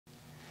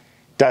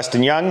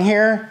Dustin Young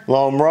here,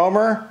 Lone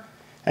Roamer,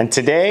 and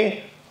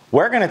today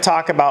we're going to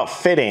talk about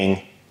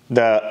fitting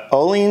the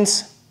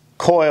Ohlins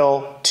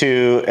coil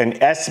to an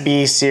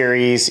SB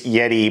series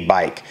Yeti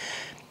bike.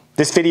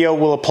 This video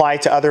will apply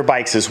to other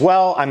bikes as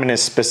well. I'm going to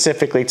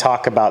specifically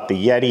talk about the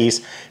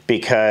Yetis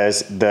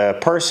because the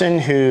person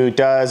who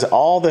does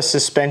all the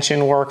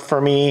suspension work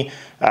for me,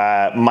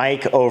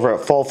 Mike over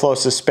at Full Flow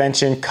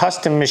Suspension,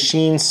 custom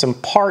machined some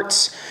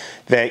parts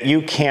that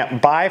you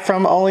can't buy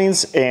from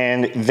Ohlins,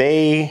 and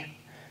they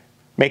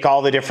make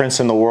all the difference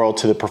in the world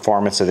to the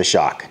performance of the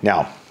shock.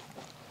 Now,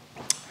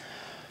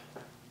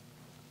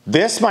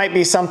 this might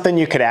be something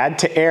you could add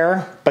to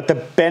air, but the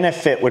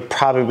benefit would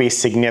probably be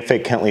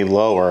significantly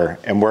lower,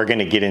 and we're going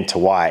to get into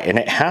why. And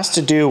it has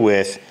to do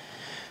with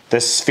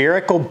the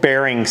spherical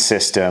bearing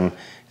system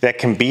that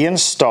can be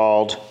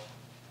installed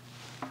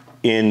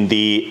in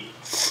the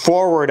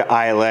forward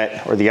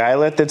eyelet, or the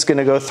eyelet that's going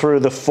to go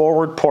through the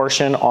forward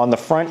portion on the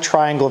front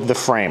triangle of the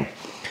frame.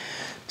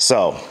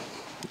 So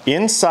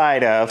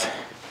inside of,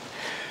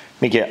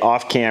 let me get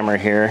off camera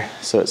here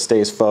so it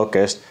stays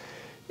focused.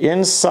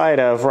 Inside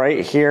of right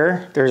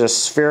here, there's a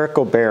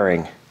spherical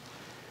bearing.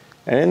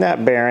 And in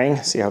that bearing,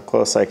 see how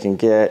close I can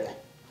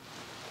get,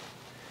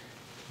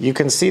 you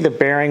can see the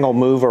bearing will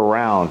move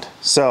around.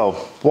 So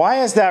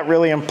why is that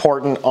really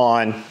important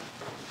on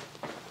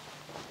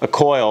a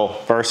coil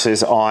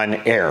versus on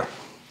air?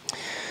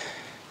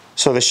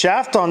 So the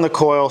shaft on the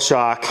coil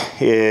shock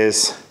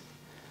is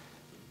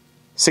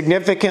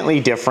significantly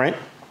different.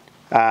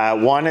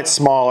 One, it's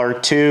smaller.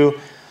 Two,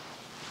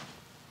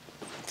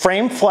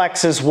 frame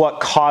flex is what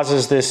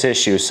causes this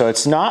issue. So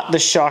it's not the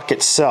shock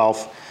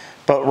itself,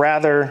 but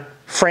rather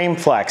frame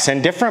flex.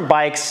 And different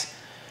bikes,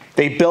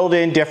 they build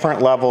in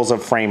different levels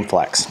of frame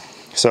flex.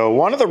 So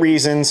one of the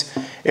reasons,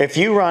 if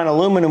you run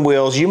aluminum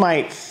wheels, you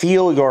might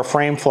feel your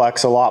frame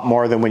flex a lot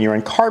more than when you're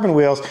in carbon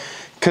wheels,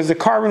 because the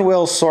carbon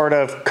wheels sort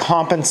of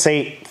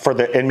compensate for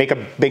and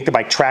make the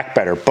bike track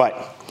better. But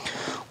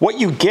what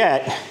you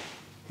get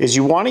is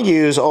you want to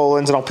use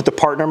Ohlins, and I'll put the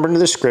part number in the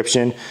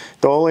description,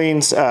 the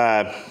Ohlins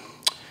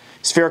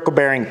spherical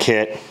bearing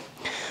kit.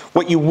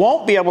 What you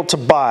won't be able to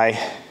buy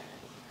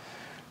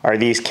are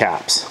these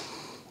caps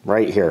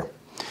right here.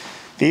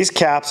 These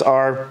caps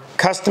are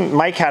custom,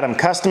 Mike had them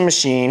custom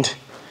machined.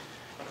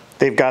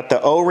 They've got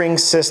the O-ring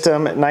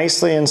system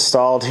nicely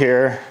installed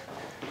here.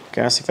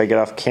 Gonna see if I get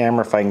off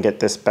camera, if I can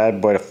get this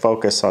bad boy to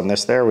focus on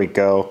this. There we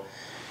go.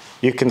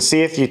 You can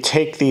see if you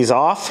take these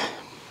off,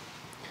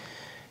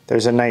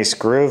 there's a nice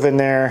groove in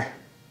there.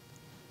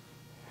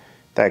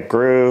 That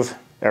groove,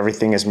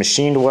 everything is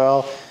machined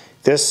well.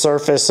 This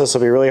surface, this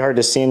will be really hard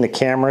to see in the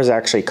camera, is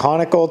actually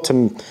conical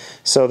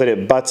so that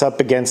it butts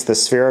up against the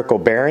spherical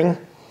bearing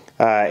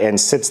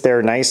and sits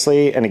there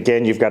nicely. And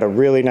again, you've got a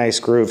really nice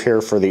groove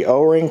here for the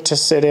O-ring to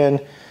sit in,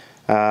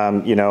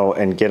 you know,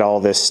 and get all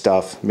this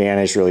stuff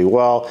managed really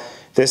well.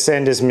 This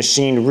end is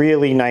machined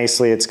really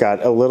nicely. It's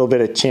got a little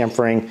bit of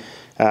chamfering,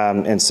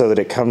 and so that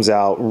it comes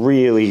out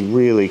really,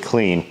 really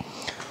clean.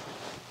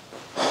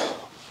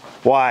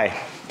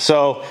 Why?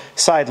 So,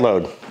 side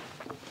load.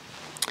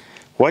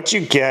 What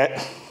you get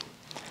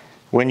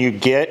when you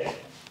get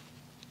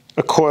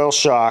a coil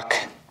shock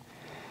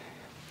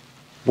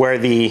where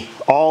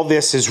all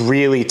this is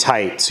really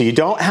tight, so you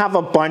don't have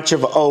a bunch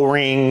of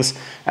O-rings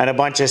and a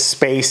bunch of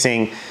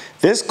spacing.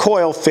 This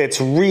coil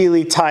fits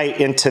really tight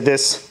into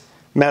this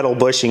metal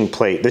bushing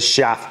plate, this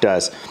shaft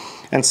does.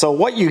 And so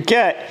what you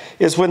get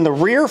is when the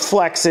rear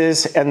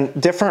flexes,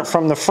 and different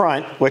from the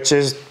front, which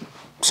is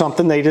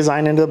something they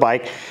design into the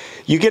bike,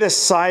 you get a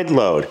side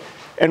load.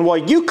 And while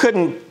you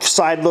couldn't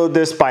side load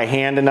this by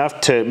hand enough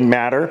to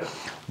matter,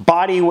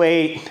 body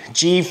weight,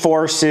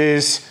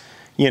 G-forces,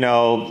 you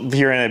know, if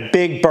you're in a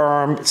big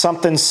berm,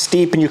 something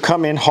steep and you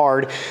come in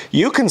hard,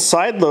 you can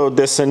side load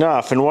this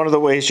enough. And one of the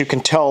ways you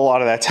can tell a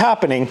lot of that's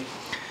happening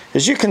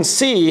is you can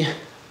see I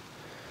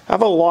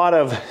have a lot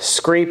of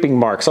scraping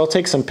marks. I'll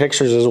take some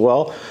pictures as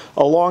well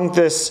along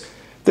this.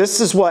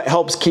 This is what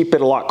helps keep it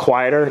a lot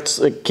quieter.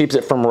 It keeps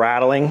it from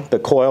rattling, the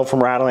coil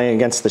from rattling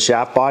against the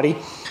shaft body.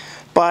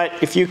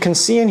 But if you can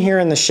see in here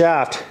in the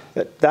shaft,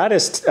 that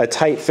is a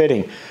tight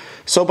fitting.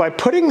 So by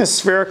putting the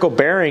spherical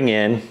bearing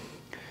in,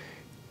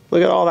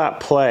 look at all that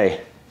play.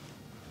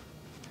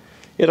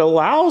 It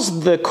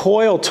allows the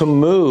coil to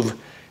move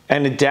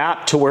and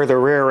adapt to where the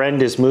rear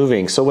end is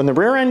moving. So when the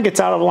rear end gets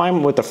out of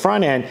alignment with the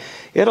front end,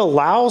 it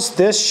allows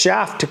this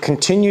shaft to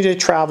continue to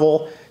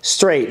travel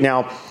straight.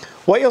 Now,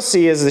 what you'll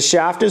see is the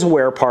shaft is a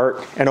wear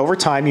part, and over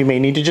time you may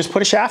need to just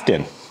put a shaft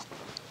in.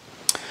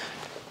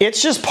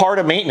 It's just part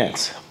of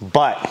maintenance,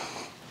 but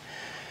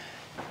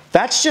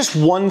that's just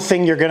one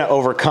thing you're gonna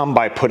overcome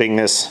by putting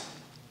this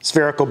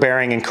spherical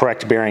bearing and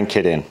correct bearing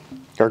kit in,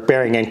 or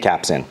bearing end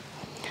caps in.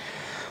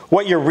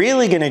 What you're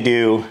really gonna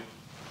do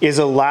is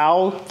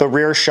allow the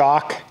rear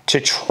shock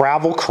to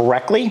travel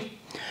correctly.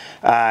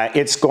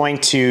 It's going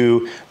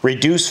to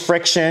reduce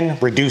friction,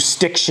 reduce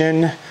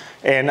stiction,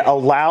 and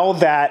allow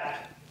that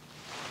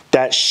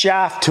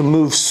shaft to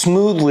move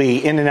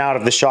smoothly in and out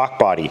of the shock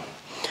body.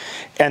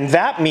 And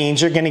that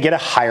means you're going to get a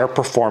higher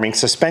performing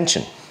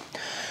suspension.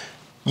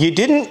 you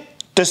didn't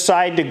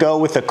decide to go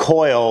with a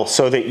coil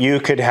so that you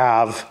could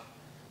have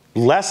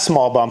less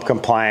small bump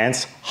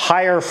compliance,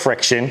 higher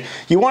friction.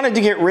 You wanted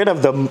to get rid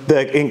of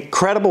the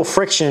incredible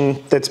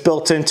friction that's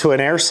built into an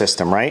air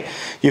system, right?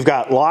 You've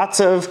got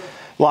lots of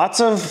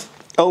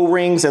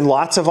O-rings and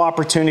lots of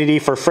opportunity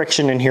for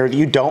friction in here that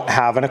you don't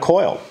have in a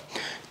coil.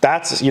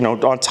 That's, you know,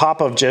 on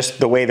top of just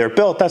the way they're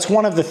built, that's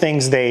one of the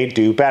things they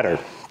do better.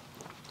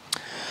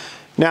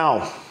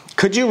 Now,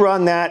 could you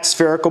run that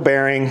spherical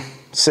bearing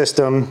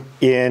system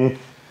in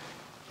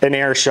an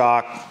air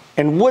shock,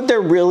 and would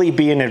there really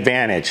be an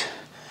advantage?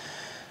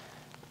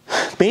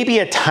 Maybe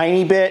a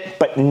tiny bit,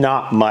 but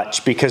not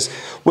much, because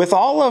with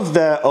all of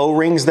the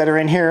O-rings that are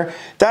in here,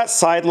 that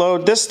side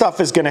load, this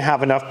stuff is gonna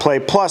have enough play.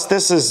 Plus,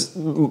 this is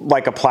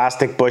like a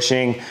plastic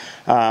bushing.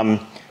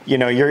 You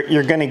know,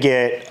 you're gonna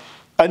get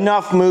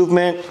enough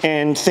movement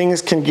and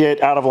things can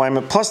get out of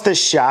alignment. Plus,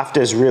 this shaft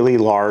is really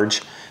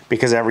large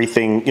because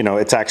everything, you know,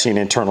 it's actually an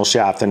internal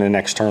shaft and an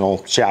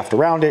external shaft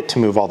around it to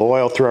move all the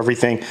oil through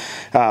everything.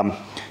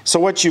 So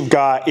what you've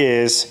got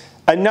is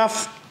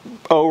enough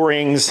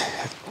O-rings,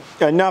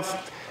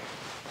 enough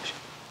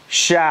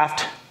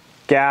shaft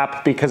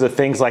gap because of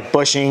things like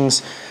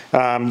bushings.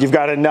 You've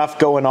got enough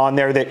going on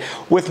there that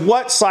with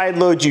what side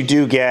load you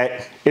do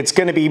get, it's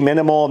gonna be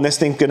minimal, and this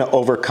thing's gonna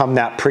overcome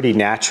that pretty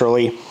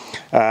naturally.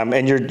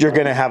 And you're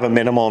gonna have a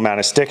minimal amount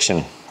of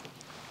stiction.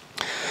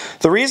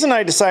 The reason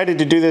I decided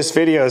to do this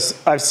video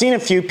is I've seen a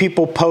few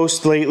people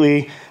post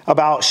lately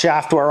about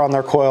shaft wear on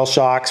their coil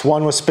shocks.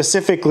 One was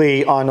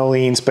specifically on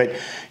Ohlins, but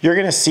you're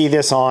gonna see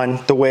this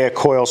on the way a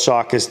coil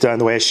shock is done,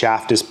 the way a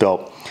shaft is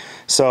built.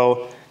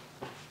 So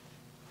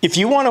if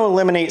you want to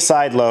eliminate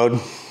side load,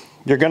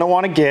 you're gonna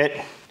wanna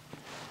get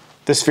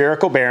the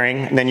spherical bearing,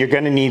 and then you're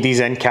gonna need these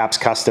end caps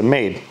custom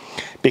made,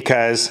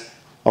 because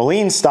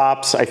Ohlins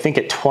stops, I think,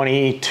 at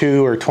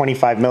 22 or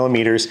 25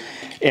 millimeters,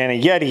 and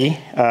a Yeti,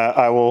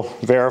 I will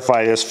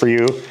verify this for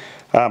you,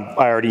 I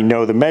already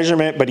know the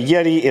measurement, but a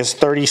Yeti is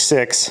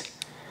 36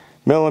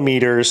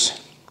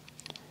 millimeters.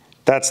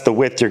 That's the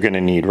width you're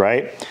gonna need,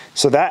 right?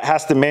 So that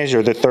has to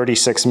measure the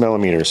 36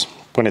 millimeters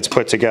when it's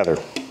put together.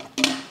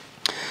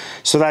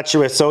 So that's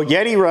your width. So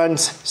Yeti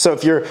runs, so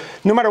if you're,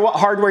 no matter what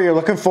hardware you're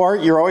looking for,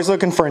 you're always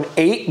looking for an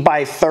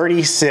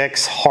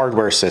 8x36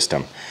 hardware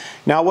system.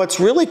 Now what's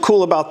really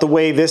cool about the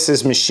way this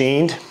is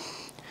machined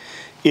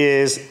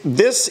is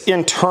this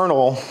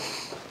internal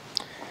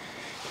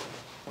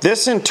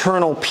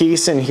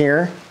piece in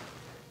here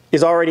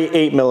is already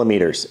 8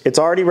 millimeters. It's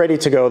already ready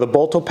to go. The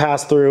bolt will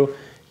pass through.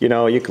 You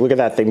know, you can look at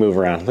that thing move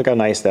around. Look how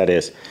nice that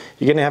is.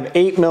 You're gonna have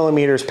 8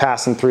 millimeters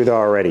passing through there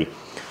already.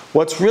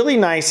 What's really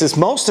nice is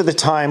most of the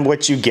time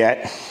what you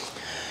get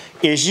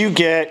is you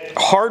get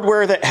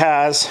hardware that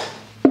has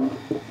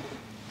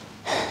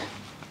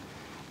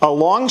a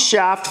long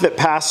shaft that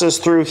passes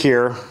through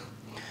here,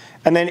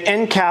 and then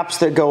end caps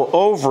that go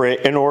over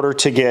it in order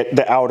to get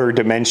the outer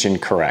dimension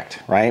correct,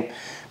 right?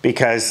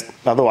 Because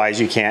otherwise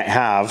you can't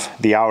have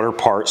the outer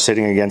part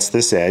sitting against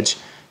this edge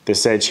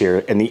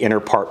here, and the inner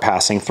part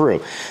passing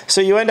through. So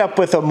you end up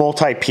with a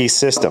multi-piece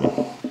system.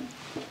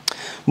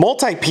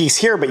 Multi-piece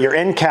here, but your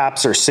end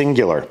caps are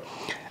singular.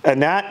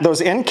 And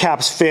those end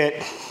caps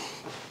fit,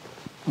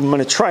 I'm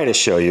gonna try to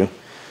show you,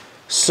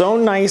 so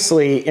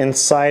nicely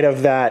inside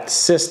of that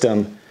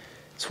system.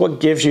 It's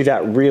what gives you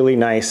that really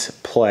nice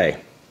play,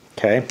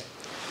 okay?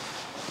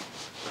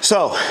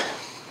 So,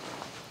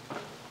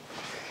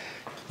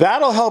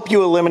 that'll help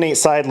you eliminate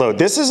side load.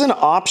 This is an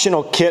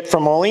optional kit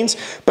from Ohlins,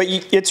 but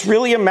it's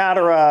really a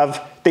matter of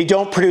they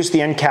don't produce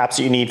the end caps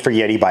that you need for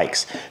Yeti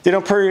bikes. They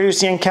don't produce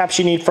the end caps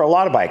you need for a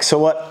lot of bikes. So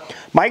what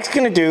Mike's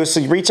gonna do, so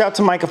you reach out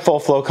to Mike at Full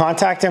Flow.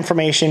 Contact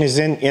information is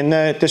in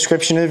the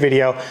description of the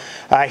video.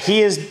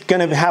 He is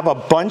gonna have a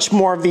bunch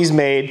more of these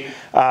made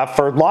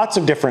for lots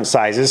of different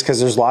sizes, because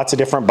there's lots of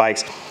different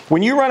bikes.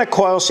 When you run a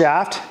coil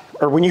shaft,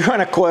 or when you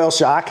run a coil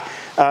shock,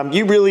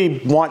 you really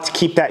want to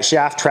keep that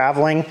shaft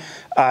traveling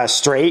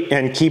straight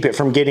and keep it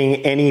from getting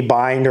any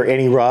bind or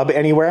any rub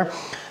anywhere.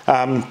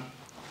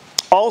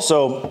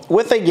 Also,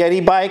 with a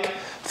Yeti bike,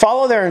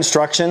 follow their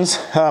instructions.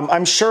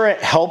 I'm sure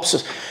it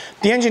helps.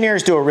 The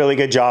engineers do a really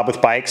good job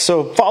with bikes,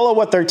 so follow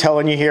what they're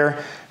telling you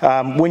here.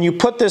 When you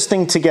put this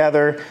thing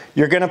together,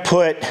 you're gonna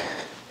put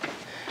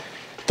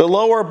the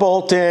lower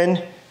bolt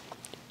in,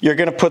 you're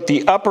gonna put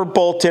the upper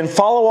bolt in,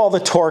 follow all the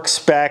torque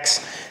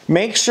specs,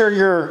 make sure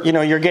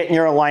you're getting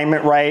your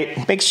alignment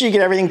right, make sure you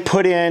get everything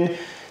put in,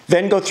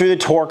 then go through the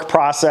torque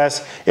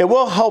process. It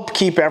will help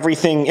keep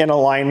everything in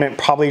alignment,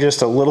 probably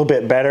just a little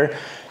bit better.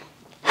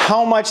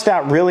 How much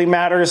that really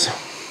matters,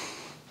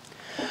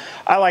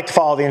 I like to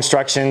follow the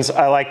instructions.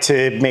 I like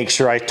to make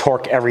sure I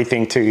torque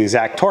everything to the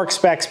exact torque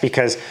specs,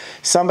 because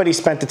somebody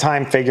spent the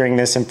time figuring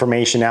this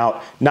information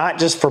out, not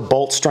just for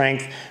bolt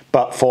strength,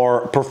 but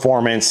for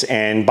performance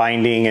and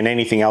binding and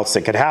anything else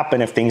that could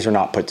happen if things are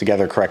not put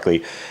together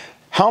correctly.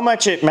 How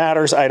much it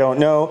matters, I don't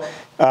know.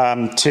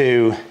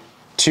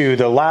 To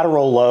the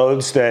lateral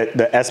loads that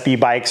the SB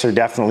bikes are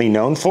definitely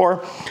known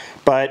for,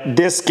 but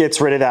this gets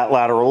rid of that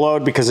lateral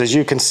load, because as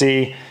you can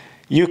see,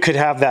 you could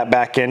have that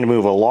back end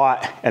move a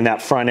lot and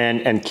that front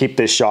end and keep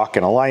this shock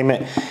in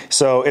alignment.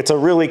 So it's a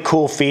really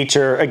cool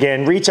feature.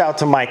 Again, reach out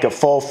to Mike at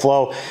Full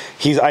Flow.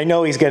 I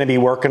know he's gonna be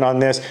working on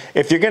this.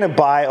 If you're gonna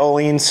buy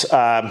Ohlins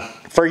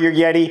for your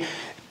Yeti,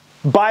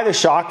 buy the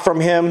shock from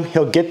him.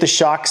 He'll get the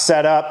shock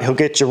set up, he'll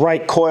get your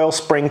right coil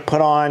spring put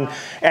on,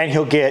 and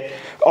he'll get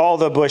all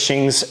the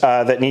bushings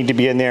that need to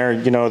be in there.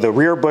 You know, the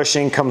rear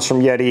bushing comes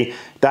from Yeti.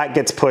 That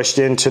gets pushed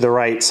into the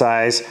right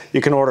size.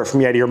 You can order it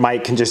from Yeti, or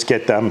Mike can just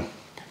get them.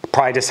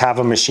 Probably just have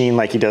a machine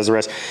like he does the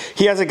rest.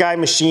 He has a guy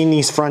machine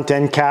these front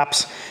end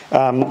caps.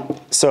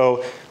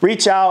 So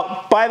reach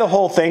out, buy the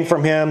whole thing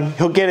from him.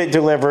 He'll get it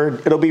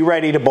delivered. It'll be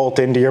ready to bolt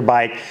into your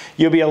bike.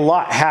 You'll be a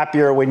lot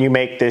happier when you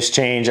make this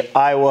change.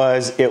 I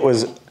was. It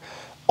was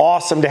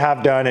awesome to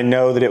have done and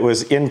know that it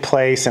was in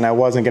place and I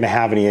wasn't gonna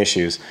have any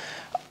issues.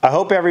 I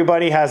hope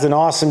everybody has an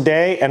awesome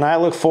day, and I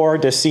look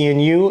forward to seeing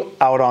you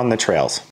out on the trails.